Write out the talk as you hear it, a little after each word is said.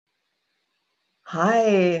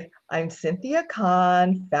Hi, I'm Cynthia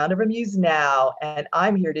Kahn, founder of Muse Now, and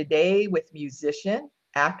I'm here today with musician,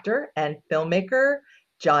 actor, and filmmaker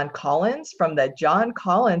John Collins from the John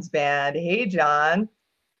Collins Band. Hey, John.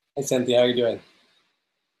 Hey Cynthia, how are you doing?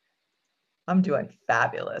 I'm doing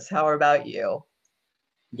fabulous. How about you?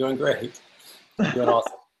 Doing great. Doing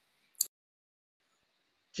awesome.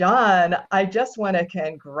 John, I just want to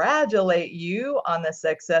congratulate you on the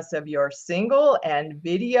success of your single and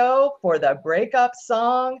video for the breakup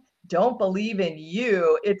song, Don't Believe in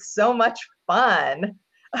You. It's so much fun.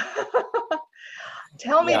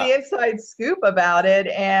 Tell me Yeah. the inside scoop about it,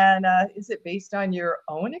 and is it based on your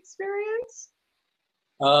own experience?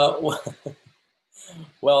 Well,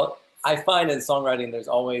 well, I find in songwriting there's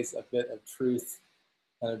always a bit of truth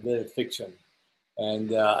and a bit of fiction,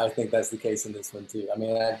 and I think that's the case in this one too. I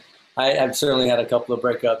mean, I've certainly had a couple of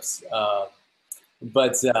breakups,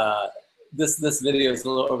 but this video is a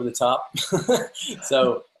little over the top,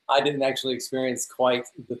 so I didn't actually experience quite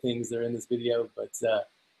the things that are in this video, but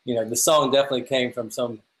the song definitely came from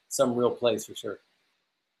some real place for sure.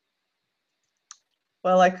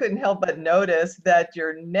 Well, I couldn't help but notice that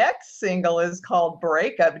your next single is called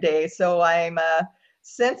Breakup Day, so I'm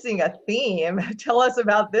sensing a theme. Tell us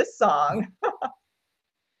about this song.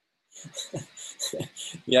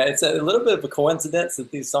 Yeah, it's a little bit of a coincidence that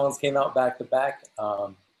these songs came out back to back.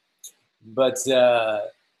 But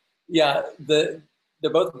yeah, they're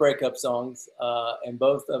both breakup songs, and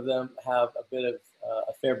both of them have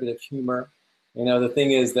a fair bit of humor. You know, the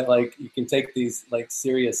thing is that like you can take these like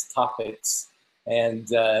serious topics and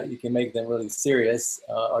you can make them really serious,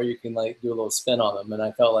 or you can like do a little spin on them. And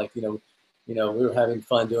I felt like we were having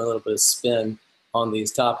fun doing a little bit of spin on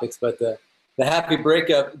these topics. But the Happy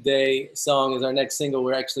Breakup Day song is our next single.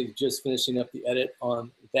 We're actually just finishing up the edit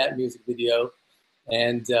on that music video,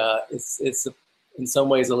 and it's in some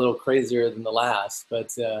ways a little crazier than the last.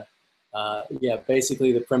 But yeah,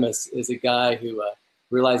 basically the premise is a guy who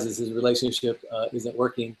realizes his relationship isn't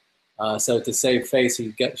working. So to save face,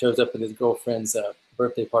 shows up at his girlfriend's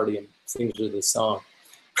birthday party and sings her this song.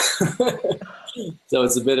 So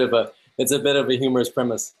it's a bit of a humorous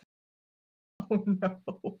premise. Oh, no.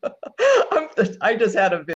 I just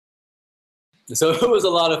had a So it was a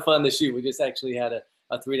lot of fun to shoot. We just actually had a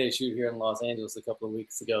 3-day shoot here in Los Angeles a couple of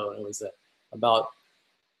weeks ago, and it was about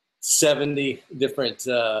 70 different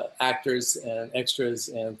actors and extras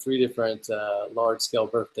and 3 different large-scale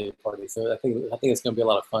birthday parties. So I think it's going to be a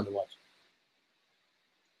lot of fun to watch.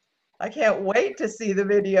 I can't wait to see the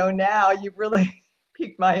video now. You've really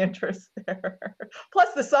piqued my interest there.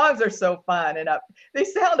 Plus, the songs are so fun and they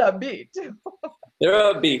sound upbeat too.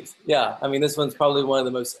 They're upbeat, yeah. I mean, this one's probably one of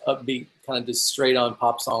the most upbeat, kind of just straight-on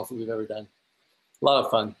pop songs that we've ever done. A lot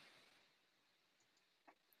of fun.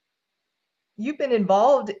 You've been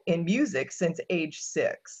involved in music since age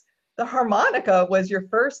 6. The harmonica was your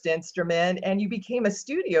first instrument, and you became a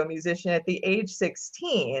studio musician at the age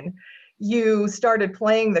 16. You started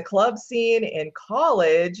playing the club scene in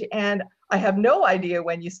college, and I have no idea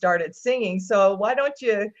when you started singing. So why don't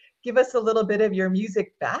you give us a little bit of your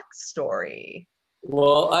music backstory?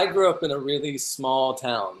 Well, I grew up in a really small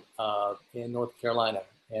town in North Carolina.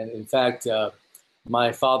 And in fact,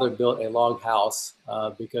 my father built a log house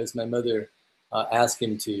because my mother asked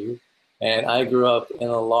him to. And I grew up in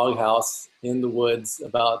a log house in the woods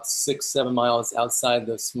about 6, 7 miles outside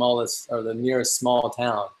the smallest or the nearest small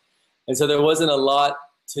town. And so there wasn't a lot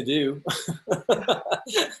to do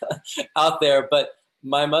out there, but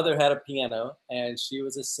my mother had a piano and she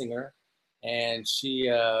was a singer, and she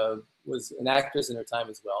was an actress in her time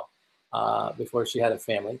as well before she had a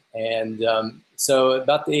family. And so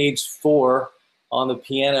about the age 4 on the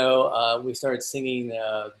piano, we started singing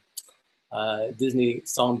Disney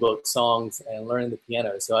songbook songs and learning the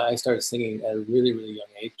piano. So I started singing at a really, really young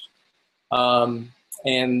age.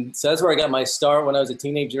 And so that's where I got my start when I was a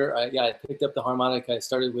teenager. I picked up the harmonica. I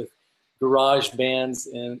started with garage bands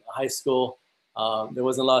in high school. There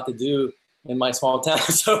wasn't a lot to do in my small town,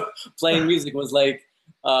 so playing music was like,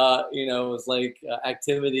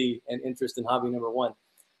 activity and interest and hobby number one.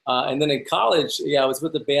 And then in college, I was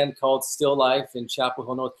with a band called Still Life in Chapel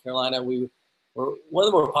Hill, North Carolina. We were one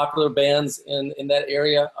of the more popular bands in that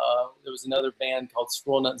area. There was another band called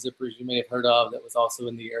Squirrel Nut Zippers you may have heard of that was also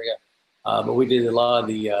in the area. But we did a lot of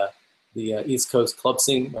the East Coast club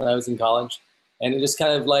scene when I was in college, and it just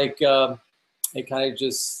kind of like it kind of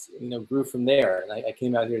just grew from there. And I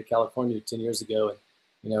came out here to California 10 years ago,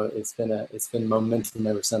 and it's been momentum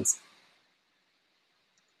ever since.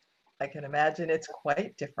 I can imagine it's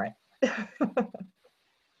quite different.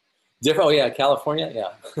 Different? Oh yeah, California.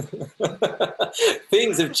 Yeah,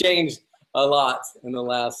 things have changed a lot in the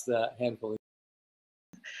last handful of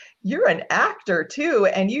you're an actor too,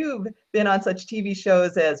 and you've been on such TV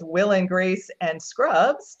shows as Will and Grace and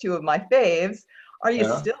Scrubs, two of my faves. Are you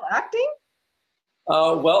Yeah. still acting?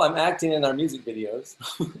 Well, I'm acting in our music videos.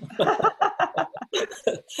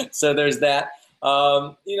 So there's that.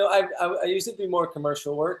 You know, I used to do more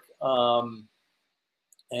commercial work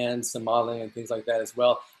and some modeling and things like that as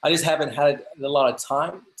well. I just haven't had a lot of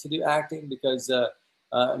time to do acting because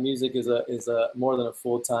music is a more than a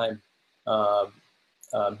full-time um,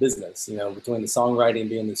 business. You know, between the songwriting,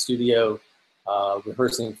 being in the studio,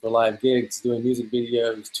 rehearsing for live gigs, doing music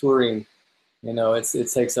videos, touring. You know, it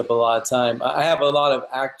takes up a lot of time. I have a lot of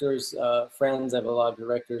actors, friends. I have a lot of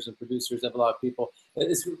directors and producers. I have a lot of people.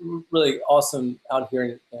 It's really awesome out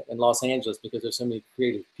here in Los Angeles because there's so many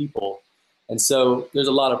creative people. And so there's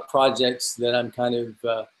a lot of projects that I'm kind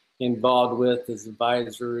of involved with as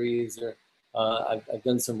advisories, or I've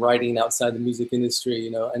done some writing outside the music industry,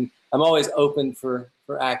 you know, and I'm always open for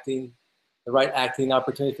acting, the right acting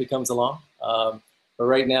opportunity if it comes along. But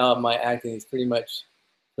right now my acting is pretty much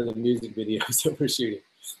for the music videos that we're shooting.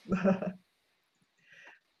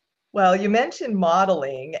 Well, you mentioned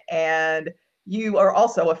modeling, and you are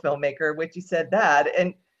also a filmmaker, which you said that.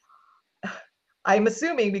 And I'm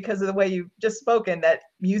assuming because of the way you've just spoken that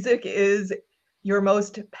music is your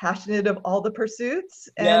most passionate of all the pursuits.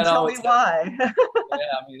 Yeah, And it tell me always has why. been. Yeah,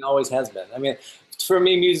 I mean, it always has been. I mean, for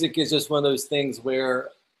me, music is just one of those things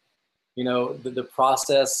where, you know, the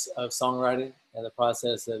process of songwriting and the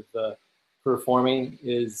process of performing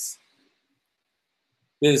is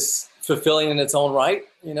fulfilling in its own right.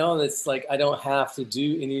 You know, it's like I don't have to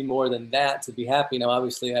do any more than that to be happy. Now,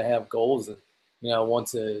 obviously, I have goals, and you know, I want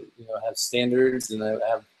to, you know, have standards, and I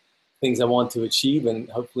have things I want to achieve, and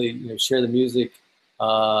hopefully, you know, share the music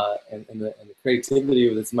and the creativity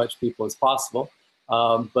with as much people as possible.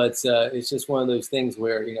 But it's just one of those things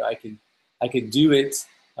where, you know, I could do it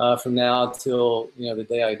from now till, you know, the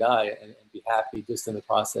day I die, and be happy just in the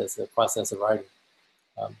process of writing.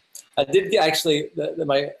 Um, I did actually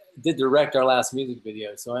did direct our last music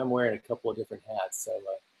video, so I'm wearing a couple of different hats. So,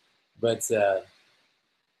 but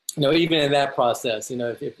you know, even in that process, you know,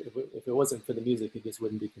 if it wasn't for the music, it just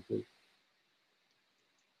wouldn't be complete.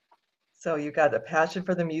 So you got a passion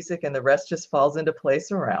for the music, and the rest just falls into place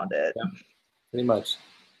around it. Yeah, pretty much.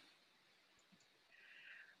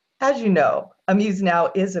 As you know, Amuse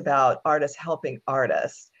Now is about artists helping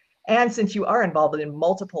artists. And since you are involved in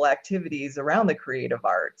multiple activities around the creative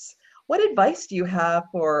arts, what advice do you have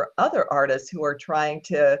for other artists who are trying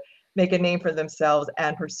to make a name for themselves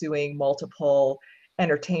and pursuing multiple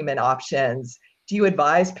entertainment options? Do you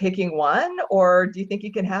advise picking one, or do you think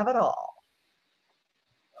you can have it all?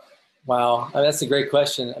 Wow, I mean, that's a great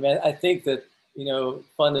question. I mean, I think that, you know,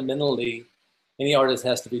 fundamentally, any artist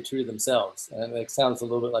has to be true to themselves, and it sounds a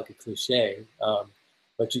little bit like a cliche,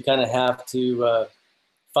 but you kind of have to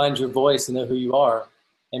find your voice and know who you are,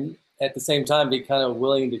 and at the same time be kind of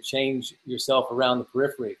willing to change yourself around the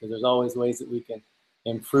periphery, because there's always ways that we can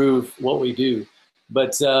improve what we do.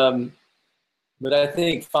 But I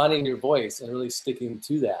think finding your voice and really sticking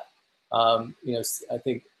to that. You know, I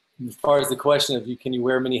think as far as the question of can you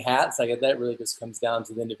wear many hats, I guess that really just comes down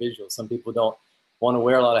to the individual. Some people don't want to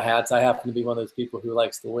wear a lot of hats. I happen to be one of those people who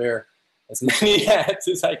likes to wear as many hats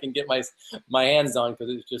as I can get my hands on, because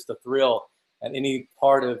it's just a thrill, and any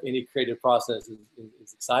part of any creative process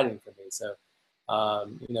is exciting for me. So,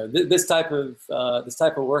 you know, this type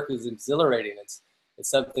of work is exhilarating. It's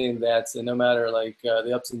something that's, no matter like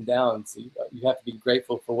the ups and downs, you have to be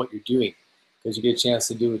grateful for what you're doing, because you get a chance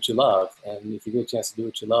to do what you love. And if you get a chance to do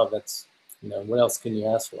what you love, that's, you know, what else can you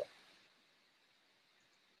ask for?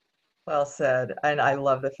 Well said. And I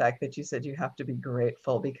love the fact that you said you have to be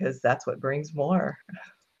grateful, because that's what brings more.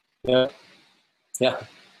 Yeah, yeah.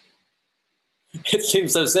 It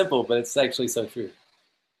seems so simple, but it's actually so true.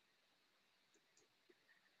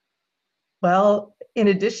 Well, in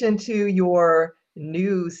addition to your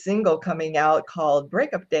new single coming out called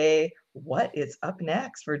Breakup Day, what is up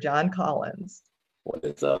next for John Collins? What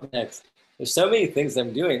is up next? There's so many things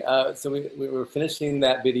I'm doing. So we were finishing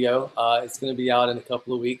that video. It's going to be out in a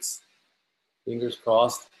couple of weeks. Fingers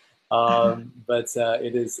crossed. But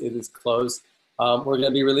it is close. We're going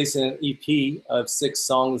to be releasing an EP of 6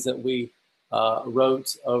 songs that we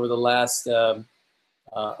wrote over the last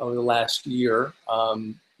year,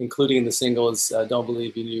 including the singles "Don't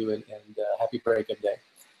Believe in You" and "Happy Breakup Day."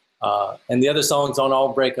 And the other songs aren't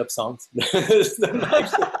all breakup songs. There's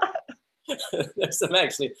some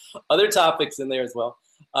actually other topics in there as well.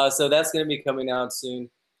 So that's going to be coming out soon.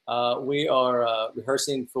 We are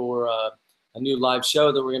rehearsing for a new live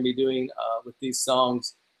show that we're going to be doing with these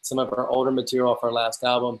songs, some of our older material off our last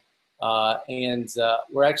album, and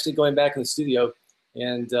we're actually going back in the studio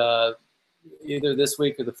and either this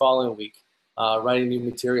week or the following week, writing new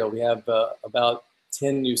material. We have about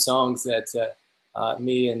 10 new songs that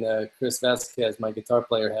me and Chris Vasquez, my guitar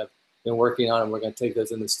player, have been working on, and we're going to take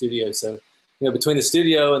those in the studio. So, between the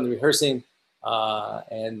studio and the rehearsing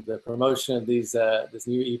and the promotion of these this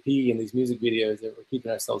new EP and these music videos, that we're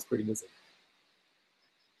keeping ourselves pretty busy.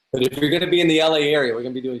 But if you're going to be in the LA area, we're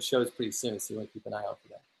going to be doing shows pretty soon, so you want to keep an eye out for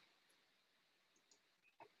that.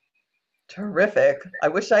 Terrific. I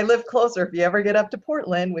wish I lived closer. If you ever get up to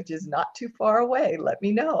Portland, which is not too far away, let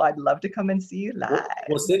me know. I'd love to come and see you live.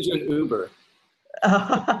 We'll send you an Uber.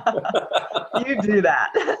 You do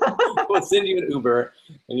that. We'll send you an Uber,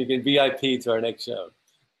 and you can VIP to our next show.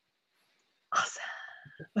 Awesome.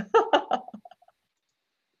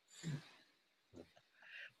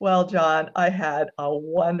 Well, John, I had a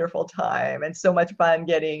wonderful time and so much fun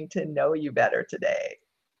getting to know you better today.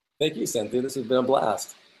 Thank you, Cynthia. This has been a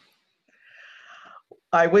blast.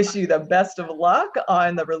 I wish you the best of luck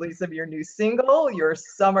on the release of your new single, your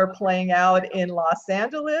summer playing out in Los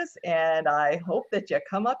Angeles, and I hope that you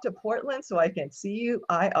come up to Portland so I can see you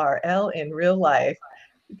IRL in real life.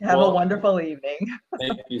 Have a wonderful evening.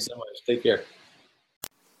 Thank you so much. Take care.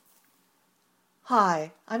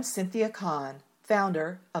 Hi, I'm Cynthia Kahn,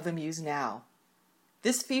 founder of Amuse Now.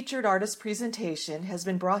 This featured artist presentation has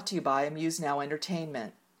been brought to you by Amuse Now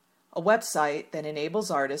Entertainment, a website that enables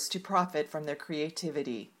artists to profit from their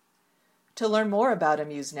creativity. To learn more about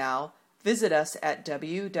Amuse Now, visit us at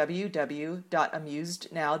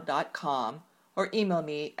www.amusednow.com or email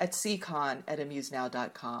me at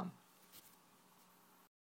ckahn@amusenow.com.